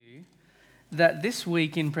that this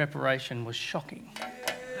week in preparation was shocking.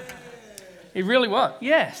 It really was.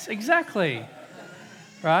 Yes, exactly.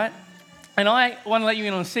 Right? And I want to let you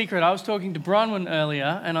in on a secret. I was talking to Bronwyn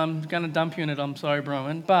earlier, and I'm going to dump you in it. I'm sorry,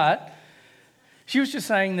 Bronwyn. But she was just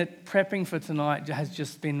saying that prepping for tonight has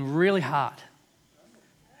just been really hard.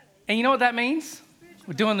 And you know what that means?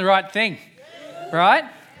 We're doing the right thing, right?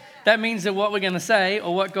 That means that what we're going to say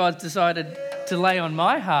or what God's decided to lay on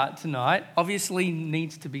my heart tonight obviously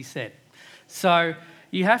needs to be said. So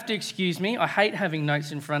you have to excuse me. I hate having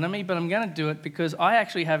notes in front of me, but I'm going to do it because I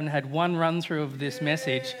actually haven't had one run through of this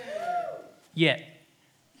message yet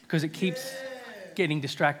because it keeps getting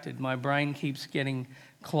distracted. My brain keeps getting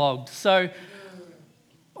clogged. So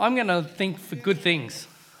I'm going to think for good things.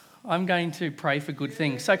 I'm going to pray for good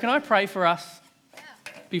things. So can I pray for us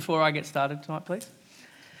before I get started tonight, please?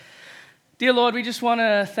 Dear Lord, we just want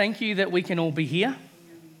to thank you that we can all be here.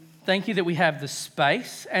 Thank you that we have the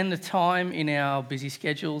space and the time in our busy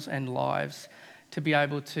schedules and lives to be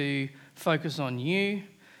able to focus on you,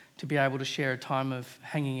 to be able to share a time of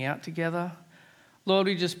hanging out together. Lord,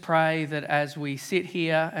 we just pray that as we sit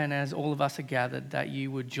here and as all of us are gathered, that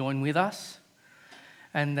you would join with us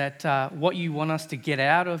and that what you want us to get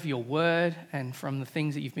out of your word and from the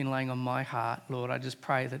things that you've been laying on my heart, Lord, I just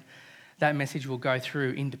pray that that message will go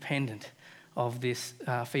through independent of this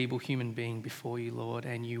feeble human being before you, Lord,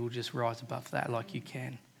 and you will just rise above that like you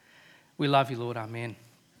can. We love you, Lord. Amen.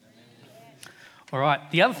 All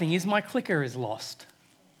right. The other thing is my clicker is lost.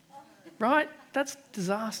 Right? That's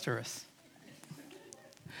disastrous.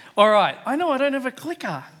 All right. I know I don't have a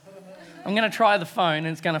clicker. I'm going to try the phone and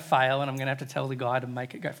it's going to fail and I'm going to have to tell the guy to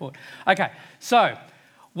make it go forward. Okay. So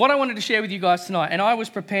what I wanted to share with you guys tonight, and I was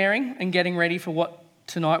preparing and getting ready for what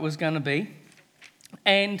tonight was going to be,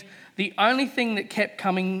 and the only thing that kept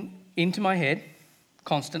coming into my head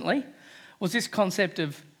constantly was this concept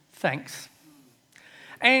of thanks.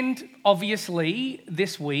 And obviously,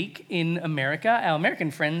 this week in America, our American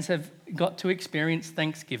friends have got to experience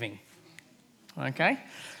Thanksgiving. Okay?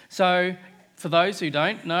 So, for those who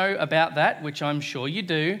don't know about that, which I'm sure you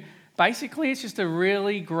do, basically it's just a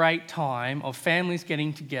really great time of families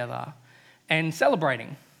getting together and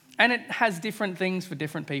celebrating. And it has different things for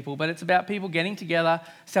different people, but it's about people getting together,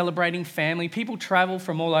 celebrating family. People travel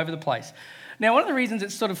from all over the place. Now, one of the reasons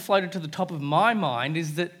it's sort of floated to the top of my mind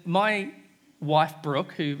is that my wife,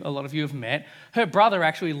 Brooke, who a lot of you have met, her brother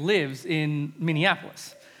actually lives in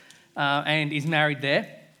Minneapolis and is married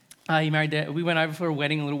there. He married there. We went over for a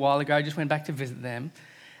wedding a little while ago, just went back to visit them.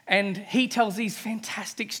 And he tells these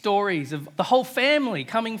fantastic stories of the whole family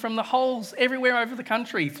coming from the holes everywhere over the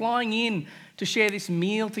country, flying in to share this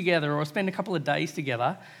meal together or spend a couple of days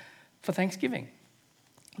together for Thanksgiving.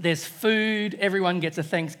 There's food, everyone gets a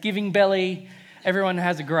Thanksgiving belly, everyone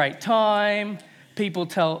has a great time.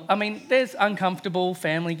 There's uncomfortable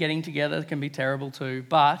family getting together, it can be terrible too,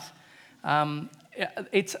 but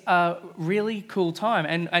it's a really cool time,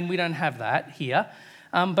 and we don't have that here.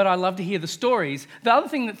 But I love to hear the stories. The other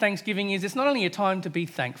thing that Thanksgiving is, it's not only a time to be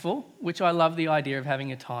thankful, which I love the idea of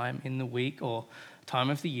having a time in the week or time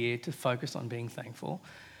of the year to focus on being thankful.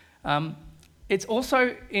 It's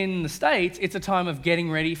also, in the States, it's a time of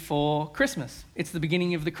getting ready for Christmas. It's the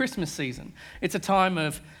beginning of the Christmas season. It's a time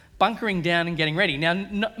of bunkering down and getting ready. Now,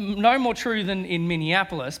 no more true than in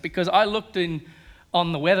Minneapolis, because I looked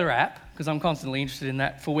on the weather app, because I'm constantly interested in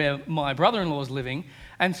that, for where my brother-in-law is living,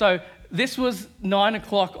 and so this was 9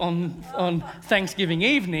 o'clock on Thanksgiving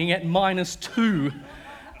evening at -2.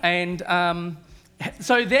 And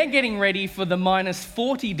so they're getting ready for the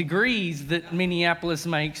 -40 degrees that Minneapolis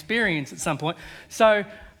may experience at some point. So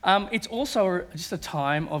it's also just a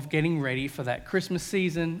time of getting ready for that Christmas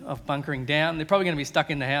season, of bunkering down. They're probably going to be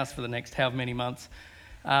stuck in the house for the next however many months.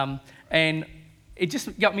 And it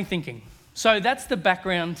just got me thinking. So that's the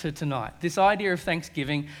background to tonight, this idea of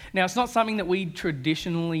Thanksgiving. Now, it's not something that we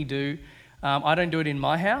traditionally do. I don't do it in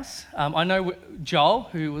my house. I know Joel,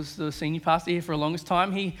 who was the senior pastor here for the longest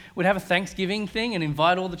time, he would have a Thanksgiving thing and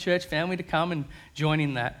invite all the church family to come and join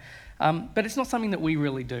in that. But it's not something that we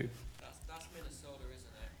really do. That's Minnesota,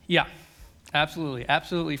 isn't it? Yeah,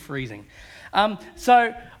 absolutely freezing.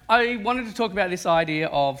 So I wanted to talk about this idea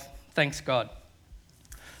of thanks God.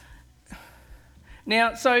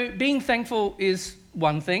 Now, so being thankful is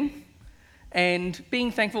one thing, and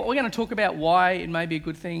being thankful, we're going to talk about why it may be a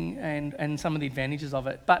good thing and some of the advantages of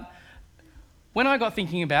it. But when I got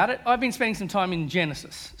thinking about it, I've been spending some time in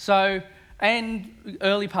Genesis, and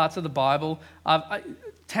early parts of the Bible.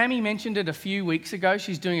 Tammy mentioned it a few weeks ago.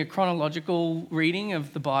 She's doing a chronological reading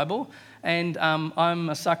of the Bible, and I'm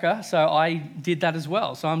a sucker, so I did that as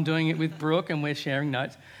well. So I'm doing it with Brooke, and we're sharing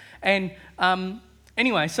notes. And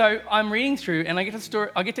Anyway, so I'm reading through and I get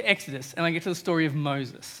to Exodus and I get to the story of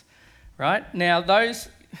Moses, right? Now those,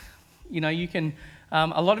 you can,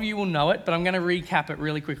 a lot of you will know it, but I'm going to recap it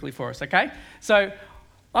really quickly for us, okay? So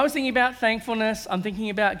I was thinking about thankfulness, I'm thinking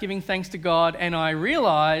about giving thanks to God, and I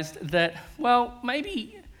realized that, well,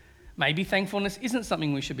 maybe thankfulness isn't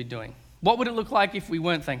something we should be doing. What would it look like if we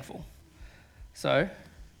weren't thankful? So,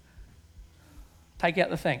 take out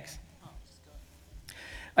the thanks.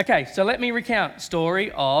 Okay, so let me recount the story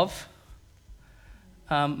of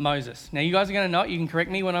Moses. Now, you guys are going to know it. You can correct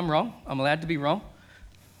me when I'm wrong. I'm allowed to be wrong.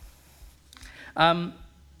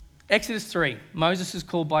 Exodus 3, Moses is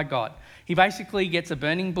called by God. He basically gets a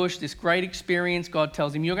burning bush, this great experience. God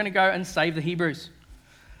tells him, you're going to go and save the Hebrews.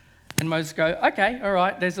 And Moses goes, okay, all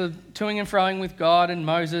right. There's a toing and froing with God and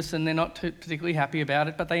Moses, and they're not particularly happy about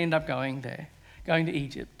it, but they end up going to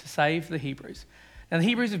Egypt to save the Hebrews. Now, the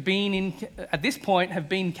Hebrews at this point, have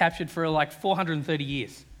been captured for like 430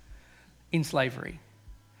 years in slavery.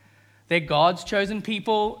 They're God's chosen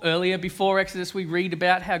people. Earlier, before Exodus, we read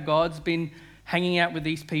about how God's been hanging out with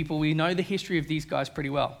these people. We know the history of these guys pretty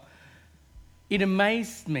well. It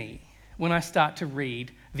amazed me when I start to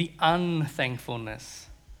read the unthankfulness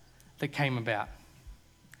that came about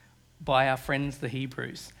by our friends, the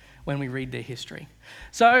Hebrews, when we read their history.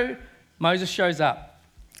 So Moses shows up.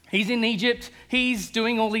 He's in Egypt. He's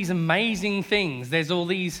doing all these amazing things. There's all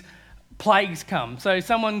these plagues come. So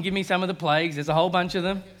someone give me some of the plagues. There's a whole bunch of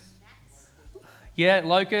them. Yeah,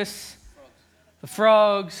 locusts, the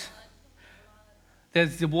frogs.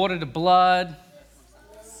 There's the water to blood.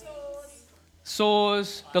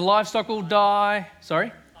 Sores. The livestock will die.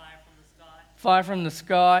 Sorry? Fire from the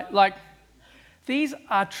sky. Like, these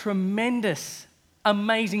are tremendous,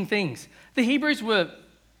 amazing things. The Hebrews were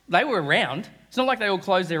around. It's not like they all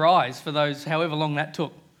closed their eyes for those however long that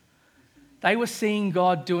took. They were seeing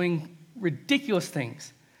God doing ridiculous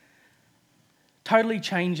things, totally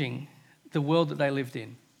changing the world that they lived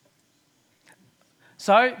in.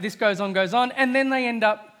 So this goes on, and then they end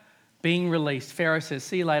up being released. Pharaoh says,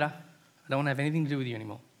 see you later. I don't want to have anything to do with you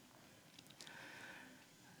anymore.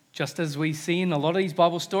 Just as we see in a lot of these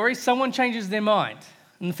Bible stories, someone changes their mind.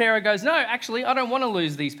 And Pharaoh goes, no, actually, I don't want to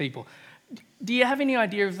lose these people. Do you have any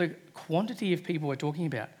idea of the quantity of people we're talking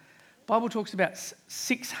about? The Bible talks about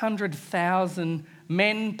 600,000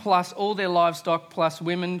 men plus all their livestock plus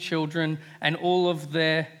women, children, and all of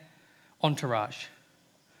their entourage.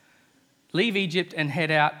 Leave Egypt and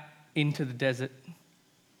head out into the desert.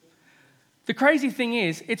 The crazy thing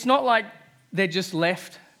is, it's not like they're just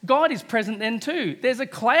left. God is present then too. There's a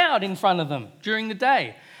cloud in front of them during the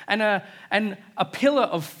day and a pillar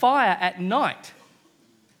of fire at night.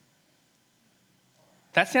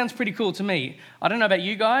 That sounds pretty cool to me. I don't know about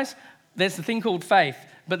you guys. There's the thing called faith.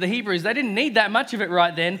 But the Hebrews, they didn't need that much of it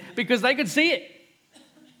right then because they could see it.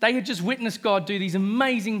 They had just witnessed God do these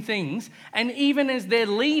amazing things. And even as they're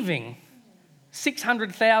leaving,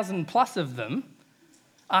 600,000 plus of them,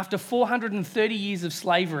 after 430 years of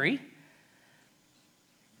slavery,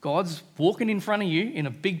 God's walking in front of you in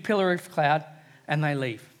a big pillar of cloud, and they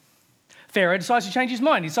leave. Pharaoh decides to change his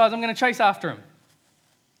mind. He decides, I'm going to chase after him.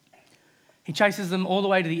 He chases them all the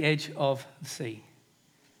way to the edge of the sea.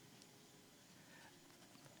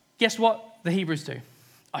 Guess what the Hebrews do?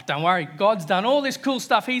 Oh, don't worry, God's done all this cool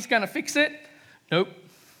stuff. He's going to fix it. Nope.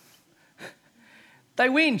 They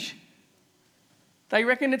whinge. They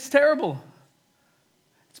reckon it's terrible.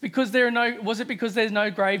 It's because was it because there's no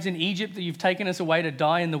graves in Egypt that you've taken us away to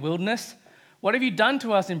die in the wilderness? What have you done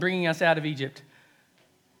to us in bringing us out of Egypt?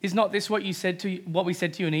 Is not this what we said to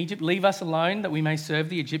you in Egypt? Leave us alone that we may serve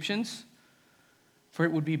the Egyptians? For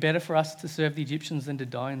it would be better for us to serve the Egyptians than to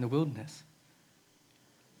die in the wilderness.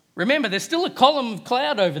 Remember, there's still a column of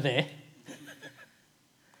cloud over there.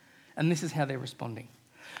 And this is how they're responding.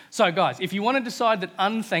 So guys, if you want to decide that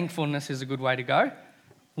unthankfulness is a good way to go,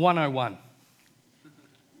 101.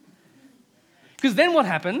 Because then what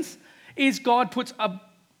happens is God puts a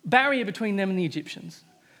barrier between them and the Egyptians.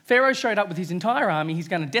 Pharaoh showed up with his entire army. He's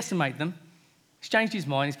going to decimate them. He's changed his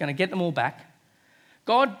mind. He's going to get them all back.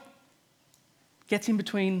 God gets in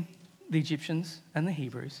between the Egyptians and the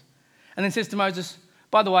Hebrews and then says to Moses,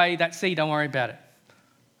 by the way, that sea, don't worry about it.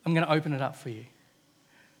 I'm going to open it up for you.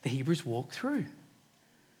 The Hebrews walk through.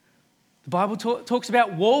 The Bible talks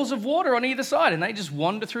about walls of water on either side, and they just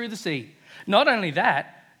wander through the sea. Not only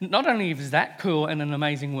is that cool and an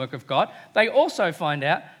amazing work of God, they also find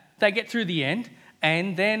out they get through the end,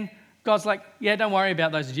 and then God's like, yeah, don't worry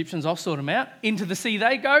about those Egyptians, I'll sort them out. Into the sea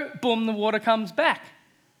they go, boom, the water comes back.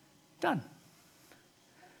 Done.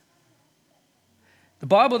 The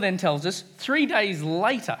Bible then tells us 3 days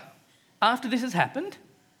later, after this has happened,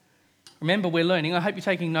 Remember, we're learning. I hope you're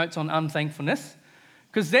taking notes on unthankfulness.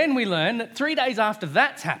 Because then we learn that 3 days after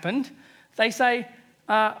that's happened, they say,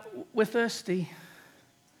 we're thirsty.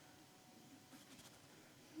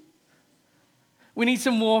 We need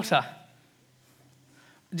some water.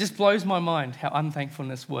 It just blows my mind how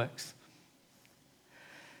unthankfulness works.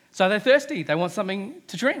 So they're thirsty. They want something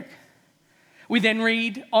to drink. We then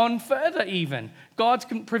read on further even. God's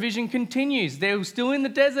provision continues. They're still in the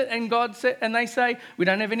desert and they say, we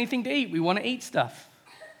don't have anything to eat. We want to eat stuff.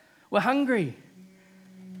 We're hungry.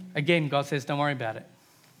 Again, God says, don't worry about it.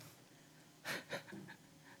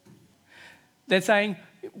 They're saying,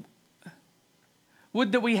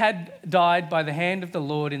 would that we had died by the hand of the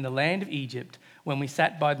Lord in the land of Egypt, when we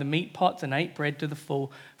sat by the meat pots and ate bread to the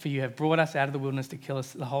full, for you have brought us out of the wilderness to kill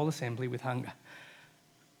us, the whole assembly, with hunger.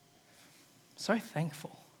 So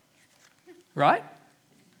thankful, right?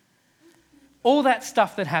 All that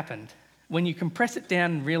stuff that happened, when you compress it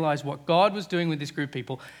down and realize what God was doing with this group of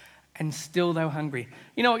people, and still they were hungry.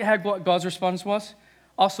 You know what God's response was?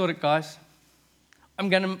 I'll sort it, guys.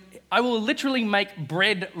 I will literally make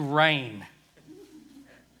bread rain.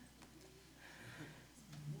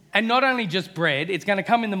 And not only just bread, it's going to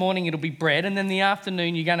come in the morning, it'll be bread, and then in the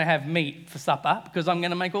afternoon you're going to have meat for supper, because I'm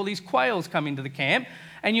going to make all these quails come into the camp,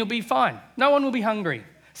 and you'll be fine. No one will be hungry.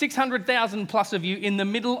 600,000 plus of you in the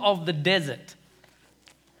middle of the desert.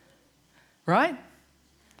 Right?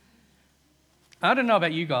 I don't know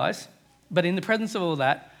about you guys, but in the presence of all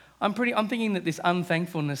that, I'm thinking that this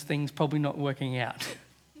unthankfulness thing's probably not working out.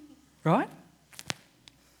 Right?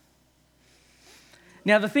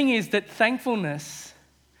 Now the thing is that thankfulness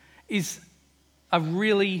is a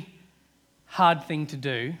really hard thing to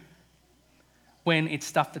do when it's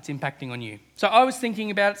stuff that's impacting on you. So I was thinking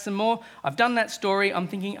about it some more. I've done that story. I'm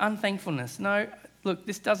thinking unthankfulness. No, look,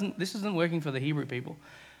 this isn't working for the Hebrew people.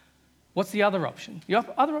 What's the other option? The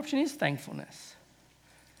other option is thankfulness.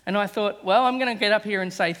 And I thought, well, I'm going to get up here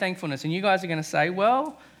and say thankfulness. And you guys are going to say,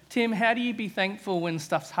 well, Tim, how do you be thankful when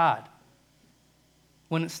stuff's hard?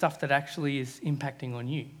 When it's stuff that actually is impacting on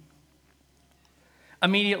you?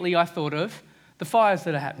 Immediately I thought of the fires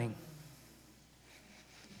that are happening.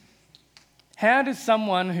 How does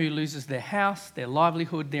someone who loses their house, their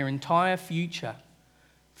livelihood, their entire future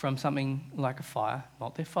from something like a fire,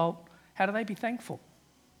 not their fault, how do they be thankful?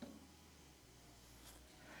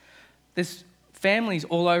 There's families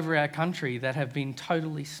all over our country that have been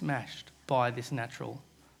totally smashed by this natural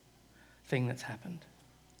thing that's happened.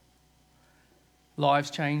 Lives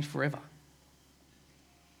changed forever.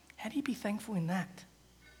 How do you be thankful in that?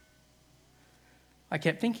 I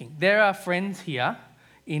kept thinking, there are friends here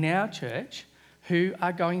in our church who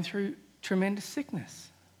are going through tremendous sickness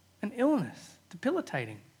and illness,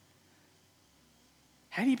 debilitating.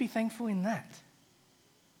 How do you be thankful in that?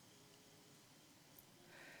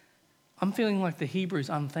 I'm feeling like the Hebrews'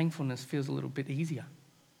 unthankfulness feels a little bit easier,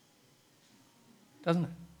 doesn't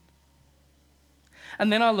it?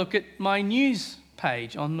 And then I look at my news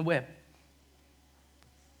page on the web.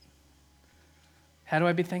 How do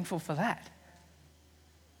I be thankful for that?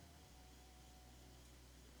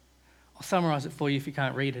 I'll summarise it for you if you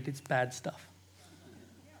can't read it. It's bad stuff.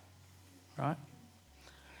 Right?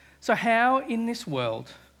 So how in this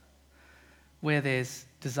world where there's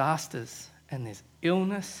disasters and there's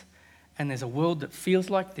illness and there's a world that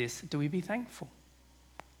feels like this, do we be thankful?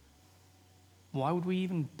 Why would we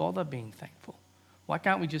even bother being thankful? Why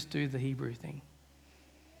can't we just do the Hebrew thing?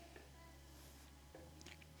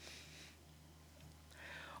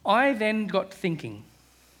 I then got thinking,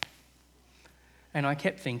 and I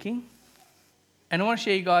kept thinking, and I want to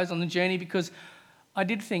share you guys on the journey because I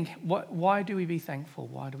did think, why do we be thankful?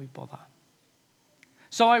 Why do we bother?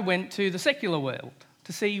 So I went to the secular world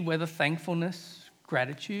to see whether thankfulness,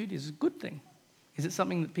 gratitude is a good thing. Is it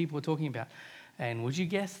something that people are talking about? And would you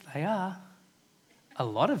guess they are? A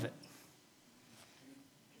lot of it.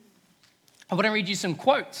 I want to read you some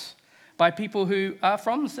quotes by people who are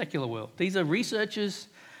from the secular world. These are researchers,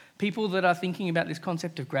 people that are thinking about this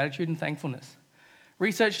concept of gratitude and thankfulness.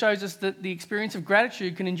 Research shows us that the experience of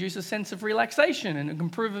gratitude can induce a sense of relaxation and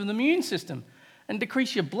improve the immune system and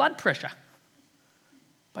decrease your blood pressure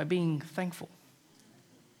by being thankful.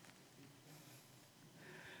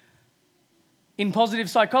 In positive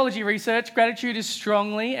psychology research, gratitude is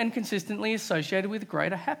strongly and consistently associated with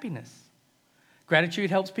greater happiness. Gratitude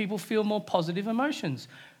helps people feel more positive emotions,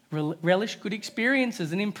 relish good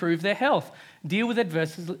experiences and improve their health, deal with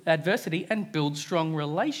adversity and build strong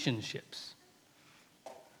relationships.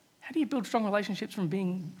 How do you build strong relationships from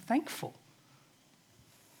being thankful?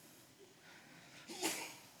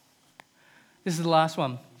 This is the last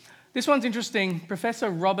one. This one's interesting. Professor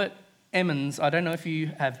Robert Emmons, I don't know if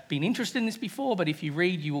you have been interested in this before, but if you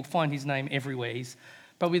read, you will find his name everywhere. He's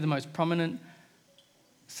probably the most prominent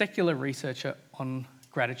secular researcher on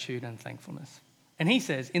gratitude and thankfulness. And he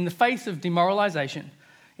says, in the face of demoralization,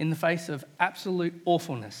 in the face of absolute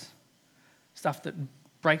awfulness, stuff that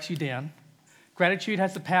breaks you down, gratitude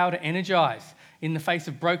has the power to energize. In the face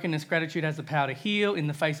of brokenness, gratitude has the power to heal. In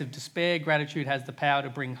the face of despair, gratitude has the power to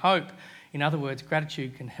bring hope. In other words,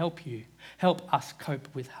 gratitude can help us cope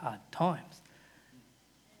with hard times.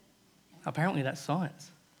 Apparently that's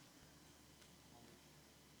science.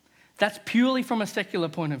 That's purely from a secular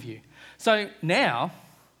point of view. So now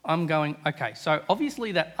I'm going, okay, so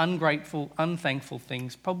obviously that ungrateful, unthankful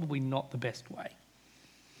thing's probably not the best way.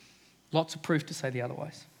 Lots of proof to say the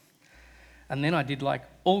otherwise. And then I did like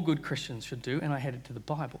all good Christians should do, and I headed to the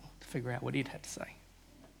Bible to figure out what it had to say.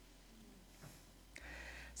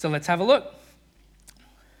 So let's have a look.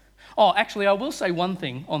 Oh, actually, I will say one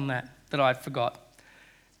thing on that I forgot.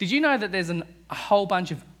 Did you know that there's a whole bunch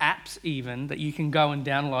of apps even that you can go and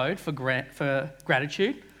download for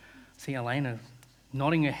gratitude? See Elena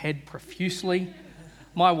nodding her head profusely.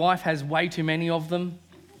 My wife has way too many of them.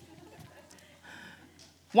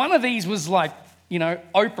 One of these was like,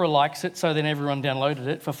 Oprah likes it, so then everyone downloaded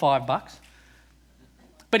it for $5.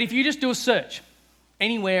 But if you just do a search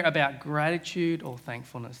anywhere about gratitude or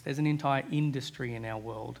thankfulness, there's an entire industry in our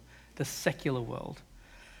world, the secular world,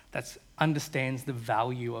 that understands the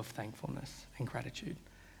value of thankfulness and gratitude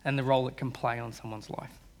and the role it can play on someone's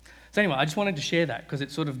life. So anyway, I just wanted to share that because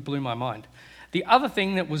it sort of blew my mind. The other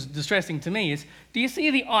thing that was distressing to me is, do you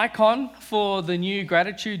see the icon for the new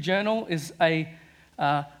gratitude journal is a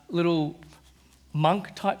little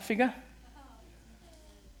monk type figure?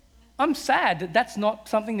 I'm sad that that's not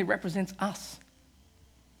something that represents us.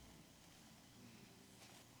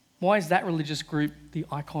 Why is that religious group the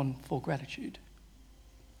icon for gratitude?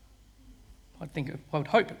 I would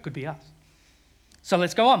hope it could be us. So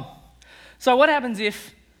let's go on. So what happens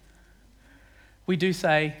if we do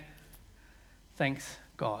say, thanks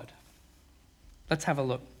God? Let's have a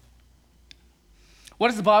look. What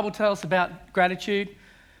does the Bible tell us about gratitude?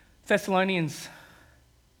 Thessalonians,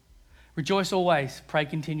 rejoice always, pray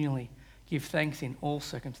continually, give thanks in all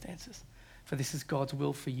circumstances, for this is God's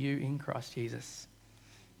will for you in Christ Jesus.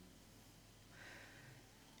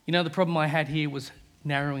 The problem I had here was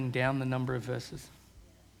narrowing down the number of verses.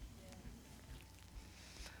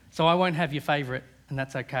 So I won't have your favourite, and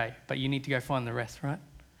that's okay, but you need to go find the rest, right?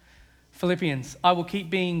 Philippians, I will keep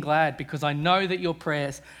being glad because I know that your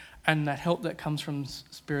prayers and that help that comes from the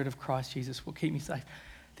Spirit of Christ Jesus will keep me safe.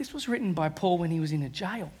 This was written by Paul when he was in a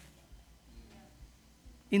jail.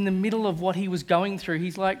 In the middle of what he was going through,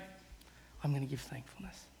 he's like, I'm going to give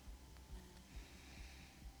thankfulness.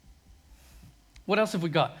 What else have we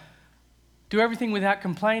got? Do everything without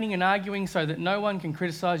complaining and arguing so that no one can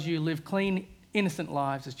criticize you. Live clean, innocent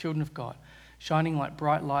lives as children of God, shining like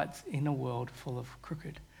bright lights in a world full of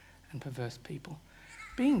crooked and perverse people.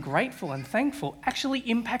 Being grateful and thankful actually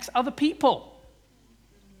impacts other people.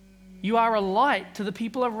 You are a light to the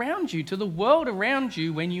people around you, to the world around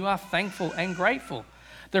you when you are thankful and grateful.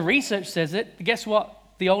 The research says it. Guess what?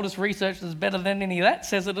 The oldest research that's better than any of that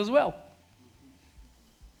says it as well.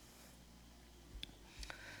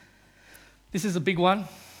 This is a big one,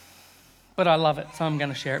 but I love it, so I'm going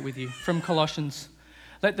to share it with you. From Colossians,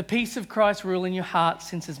 let the peace of Christ rule in your hearts,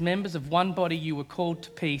 since as members of one body you were called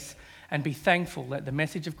to peace, and be thankful. Let the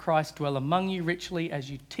message of Christ dwell among you richly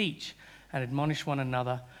as you teach and admonish one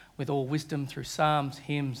another with all wisdom through psalms,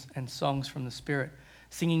 hymns, and songs from the Spirit,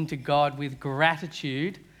 singing to God with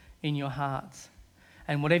gratitude in your hearts.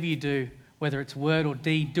 And whatever you do, whether it's word or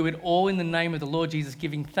deed, do it all in the name of the Lord Jesus,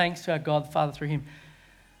 giving thanks to our God the Father through him.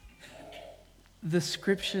 The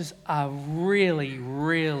scriptures are really,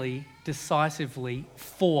 really decisively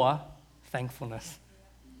for thankfulness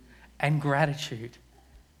and gratitude.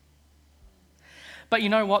 But you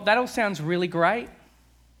know what? That all sounds really great.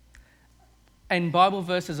 And Bible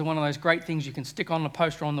verses are one of those great things you can stick on a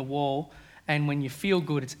poster on the wall, and when you feel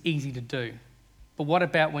good, it's easy to do. But what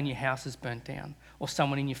about when your house is burnt down or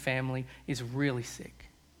someone in your family is really sick?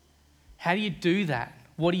 How do you do that?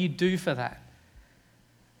 What do you do for that?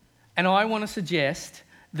 And I want to suggest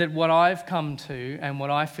that what I've come to and what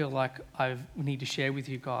I feel like I need to share with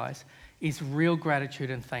you guys is real gratitude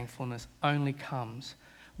and thankfulness only comes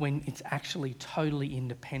when it's actually totally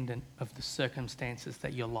independent of the circumstances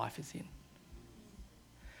that your life is in.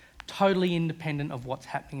 Totally independent of what's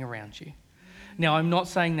happening around you. Now, I'm not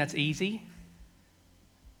saying that's easy.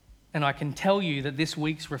 And I can tell you that this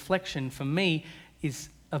week's reflection for me is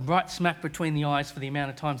right smack between the eyes for the amount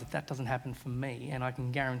of times that doesn't happen for me, and I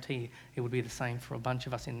can guarantee it would be the same for a bunch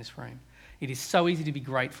of us in this room. It is so easy to be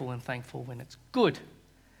grateful and thankful when it's good,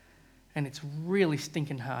 and it's really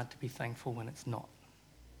stinking hard to be thankful when it's not.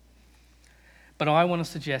 But I want to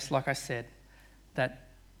suggest, like I said, that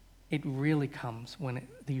it really comes when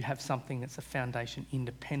you have something that's a foundation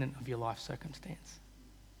independent of your life circumstance.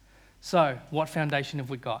 So, what foundation have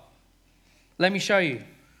we got? Let me show you.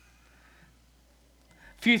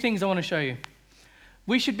 A few things I want to show you.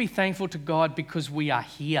 We should be thankful to God because we are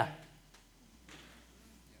here.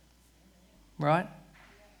 Right?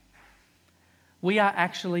 We are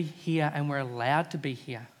actually here and we're allowed to be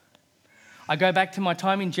here. I go back to my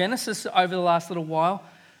time in Genesis over the last little while.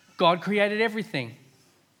 God created everything.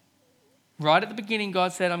 Right at the beginning,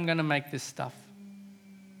 God said, I'm going to make this stuff.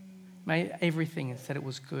 Made everything and said it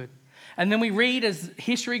was good. And then we read as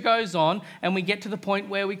history goes on and we get to the point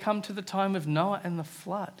where we come to the time of Noah and the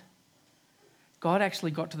flood. God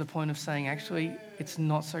actually got to the point of saying, actually, it's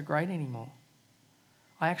not so great anymore.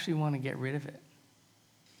 I actually want to get rid of it.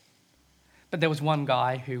 But there was one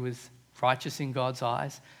guy who was righteous in God's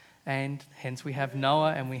eyes, and hence we have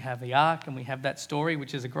Noah and we have the ark and we have that story,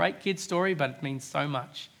 which is a great kid's story, but it means so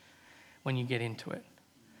much when you get into it.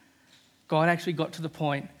 God actually got to the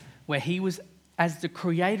point where he was, as the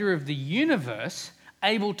creator of the universe,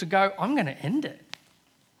 able to go, I'm going to end it.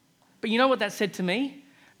 But you know what that said to me?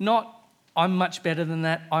 Not, I'm much better than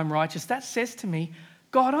that, I'm righteous. That says to me,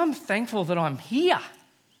 God, I'm thankful that I'm here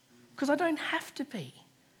because I don't have to be.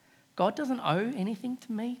 God doesn't owe anything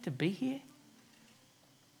to me to be here.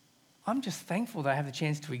 I'm just thankful that I have the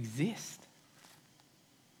chance to exist.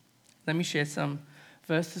 Let me share some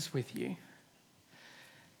verses with you.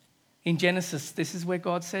 In Genesis, this is where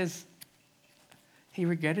God says he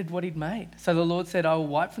regretted what he'd made. So the Lord said, I will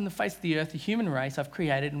wipe from the face of the earth the human race I've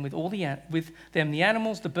created, and with them the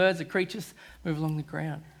animals, the birds, the creatures move along the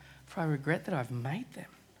ground. For I regret that I've made them.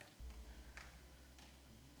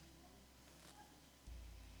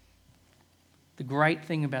 The great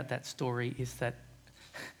thing about that story is that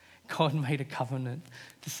God made a covenant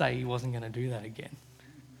to say he wasn't going to do that again.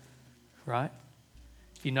 Right?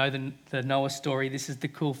 If you know the Noah story, this is the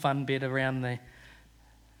cool fun bit around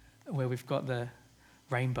where we've got the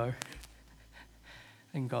rainbow.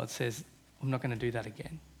 And God says, I'm not going to do that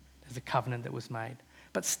again. There's a covenant that was made.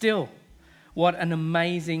 But still, what an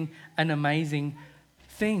amazing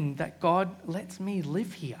thing that God lets me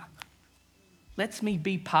live here. Lets me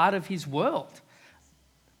be part of his world.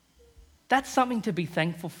 That's something to be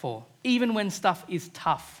thankful for. Even when stuff is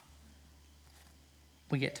tough,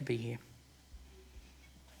 we get to be here.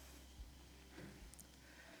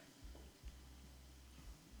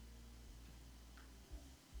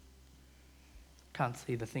 Can't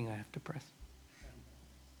see the thing I have to press.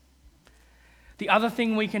 The other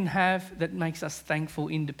thing we can have that makes us thankful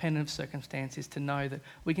independent of circumstance is to know that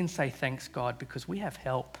we can say thanks, God, because we have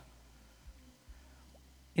help.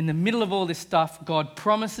 In the middle of all this stuff, God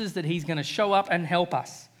promises that he's going to show up and help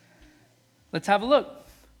us. Let's have a look.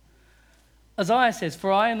 Isaiah says,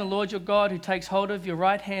 for I am the Lord your God who takes hold of your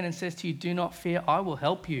right hand and says to you, do not fear, I will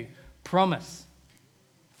help you. Promise.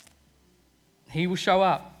 He will show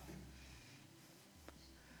up.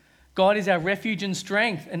 God is our refuge and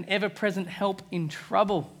strength, an ever-present help in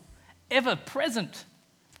trouble. Ever present.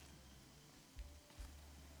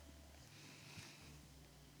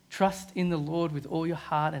 Trust in the Lord with all your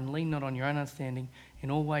heart and lean not on your own understanding. In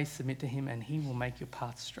all ways submit to him and he will make your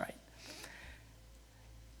path straight.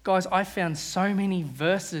 Guys, I found so many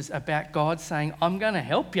verses about God saying, I'm going to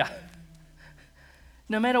help you.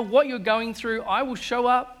 No matter what you're going through, I will show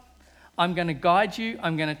up. I'm going to guide you.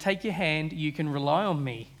 I'm going to take your hand. You can rely on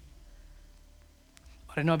me.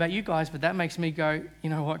 I don't know about you guys, but that makes me go, you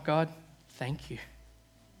know what, God? Thank you.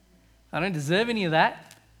 I don't deserve any of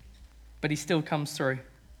that, but he still comes through.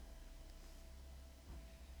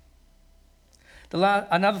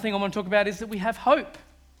 Another thing I want to talk about is that we have hope.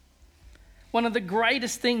 One of the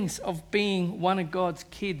greatest things of being one of God's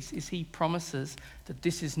kids is he promises that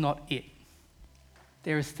this is not it.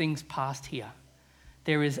 There is things past here.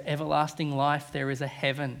 There is everlasting life. There is a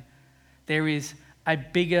heaven. There is a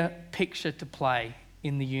bigger picture to play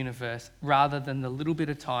in the universe rather than the little bit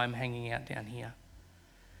of time hanging out down here.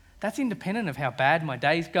 That's independent of how bad my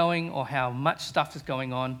day's going or how much stuff is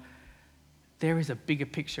going on. There is a bigger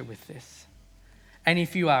picture with this. And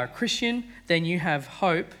if you are a Christian, then you have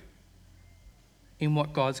hope in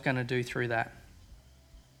what God's going to do through that.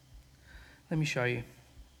 Let me show you.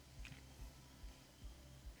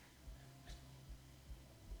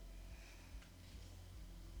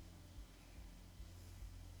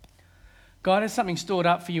 God has something stored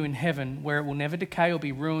up for you in heaven where it will never decay or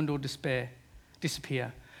be ruined or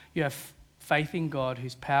disappear. You have faith in God,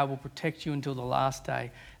 whose power will protect you until the last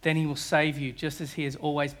day. Then he will save you, just as he has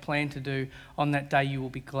always planned to do. On that day you will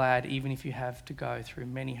be glad, even if you have to go through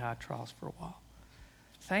many hard trials for a while.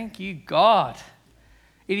 Thank you, God.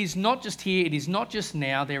 It is not just here, it is not just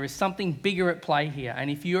now. There is something bigger at play here. And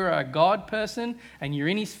if you're a God person and you're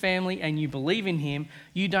in his family and you believe in him,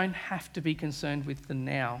 you don't have to be concerned with the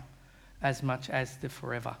now as much as the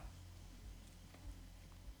forever.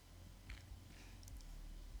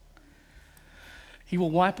 He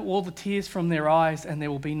will wipe all the tears from their eyes, and there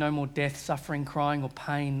will be no more death, suffering, crying, or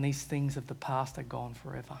pain. These things of the past are gone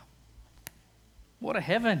forever. What a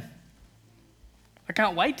heaven. I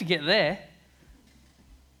can't wait to get there,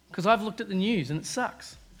 because I've looked at the news and it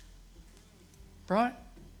sucks. Right?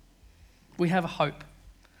 We have a hope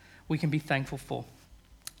we can be thankful for.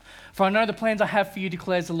 For I know the plans I have for you,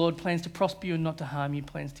 declares the Lord, plans to prosper you and not to harm you,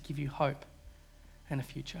 plans to give you hope and a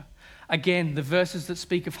future. Again, the verses that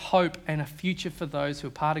speak of hope and a future for those who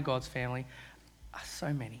are part of God's family are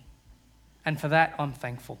so many. And for that, I'm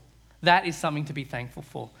thankful. That is something to be thankful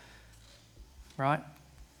for. Right?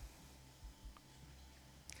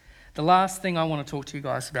 The last thing I want to talk to you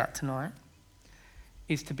guys about tonight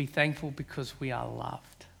is to be thankful because we are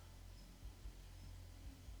loved.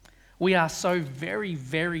 We are so very,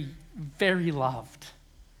 very, very loved.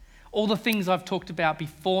 All the things I've talked about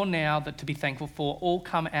before now that to be thankful for all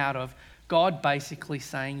come out of God basically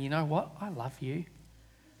saying, you know what? I love you.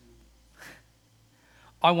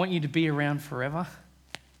 I want you to be around forever.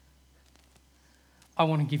 I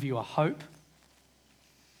want to give you a hope.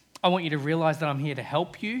 I want you to realize that I'm here to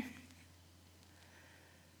help you.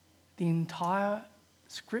 The entire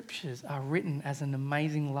scriptures are written as an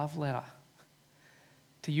amazing love letter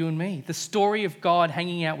to you and me. The story of God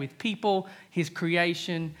hanging out with people, his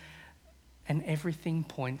creation, and everything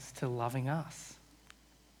points to loving us.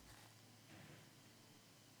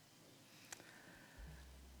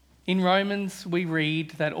 In Romans, we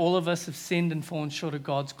read that all of us have sinned and fallen short of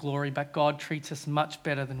God's glory, but God treats us much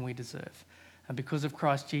better than we deserve. And because of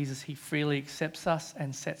Christ Jesus, he freely accepts us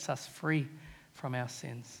and sets us free from our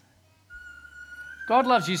sins. God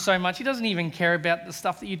loves you so much, he doesn't even care about the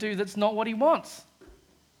stuff that you do that's not what he wants.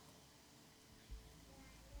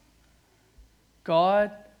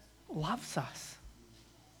 God loves us.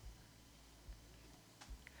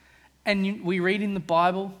 And we read in the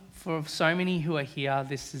Bible, for so many who are here,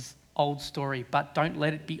 this is old story, but don't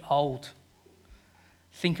let it be old.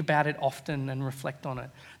 Think about it often and reflect on it.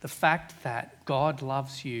 The fact that God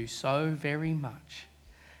loves you so very much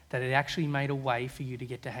that it actually made a way for you to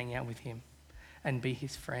get to hang out with him and be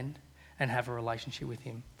his friend and have a relationship with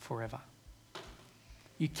him forever.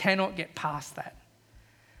 You cannot get past that.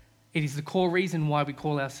 It is the core reason why we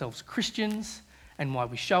call ourselves Christians and why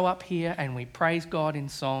we show up here and we praise God in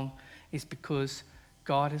song, is because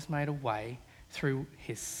God has made a way through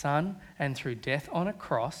his son and through death on a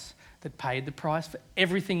cross that paid the price for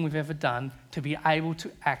everything we've ever done to be able to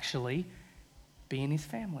actually be in his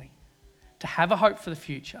family, to have a hope for the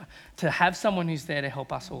future, to have someone who's there to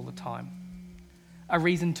help us all the time. A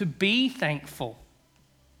reason to be thankful.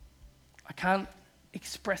 I can't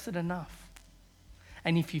express it enough.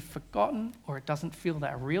 And if you've forgotten or it doesn't feel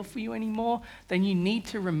that real for you anymore, then you need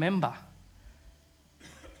to remember.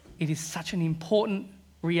 It is such an important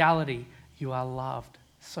reality. You are loved,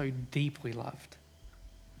 so deeply loved.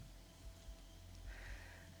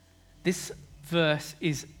 This verse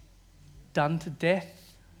is done to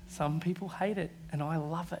death. Some people hate it, and I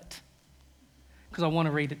love it because I want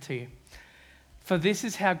to read it to you. For this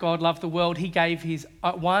is how God loved the world. He gave his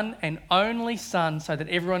one and only Son so that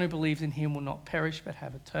everyone who believes in him will not perish but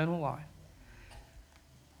have eternal life.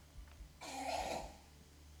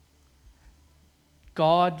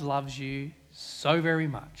 God loves you so very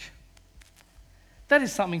much. That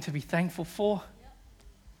is something to be thankful for.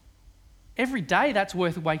 Every day that's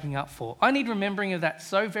worth waking up for. I need remembering of that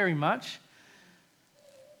so very much.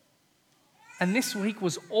 And this week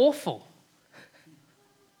was awful.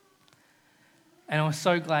 And I was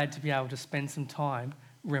so glad to be able to spend some time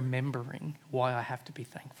remembering why I have to be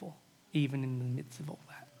thankful, even in the midst of all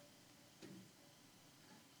that.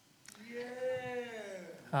 Yeah.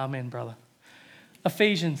 Amen, brother.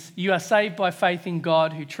 Ephesians, you are saved by faith in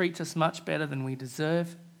God who treats us much better than we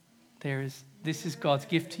deserve. This is God's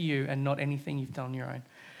gift to you and not anything you've done on your own.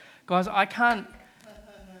 Guys, I can't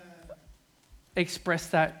express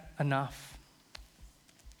that enough.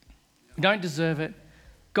 We don't deserve it.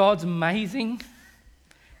 God's amazing.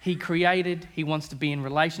 He created, he wants to be in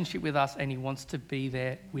relationship with us, and he wants to be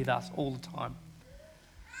there with us all the time.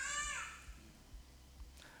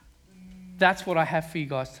 that's what I have for you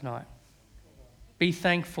guys tonight. Be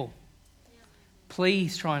thankful.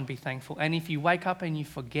 Please try and be thankful. And if you wake up and you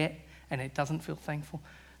forget and it doesn't feel thankful,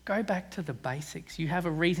 go back to the basics. You have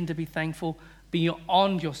a reason to be thankful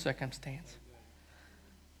beyond your circumstance.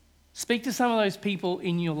 Speak to some of those people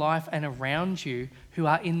in your life and around you who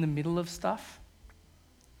are in the middle of stuff,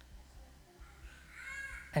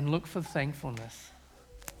 and look for thankfulness.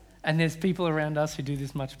 And there's people around us who do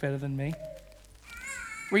this much better than me.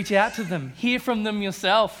 Reach out to them. Hear from them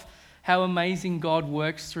yourself how amazing God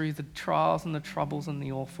works through the trials and the troubles and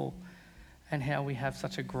the awful, and how we have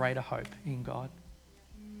such a greater hope in God.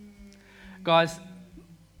 Guys,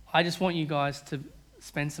 I just want you guys to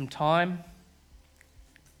spend some time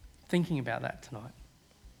thinking about that tonight.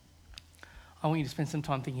 I want you to spend some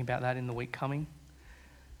time thinking about that in the week coming.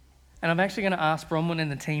 And I'm actually going to ask Bronwyn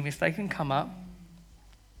and the team if they can come up.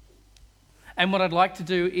 And what I'd like to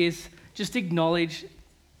do is just acknowledge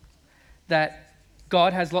that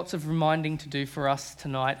God has lots of reminding to do for us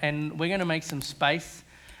tonight, and we're going to make some space.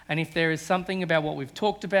 And if there is something about what we've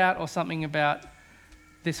talked about or something about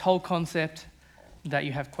this whole concept that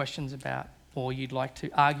you have questions about, or you'd like to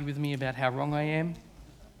argue with me about how wrong I am,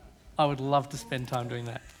 I would love to spend time doing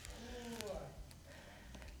that.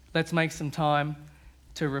 Let's make some time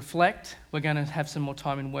to reflect. We're going to have some more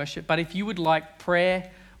time in worship. But if you would like prayer,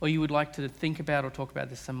 or you would like to think about or talk about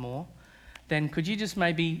this some more, then could you just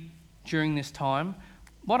maybe during this time,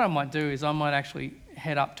 what I might do is I might actually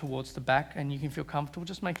head up towards the back, and you can feel comfortable.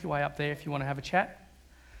 Just make your way up there if you want to have a chat.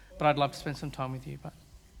 But I'd love to spend some time with you. But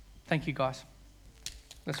thank you, guys.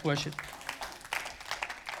 Let's worship.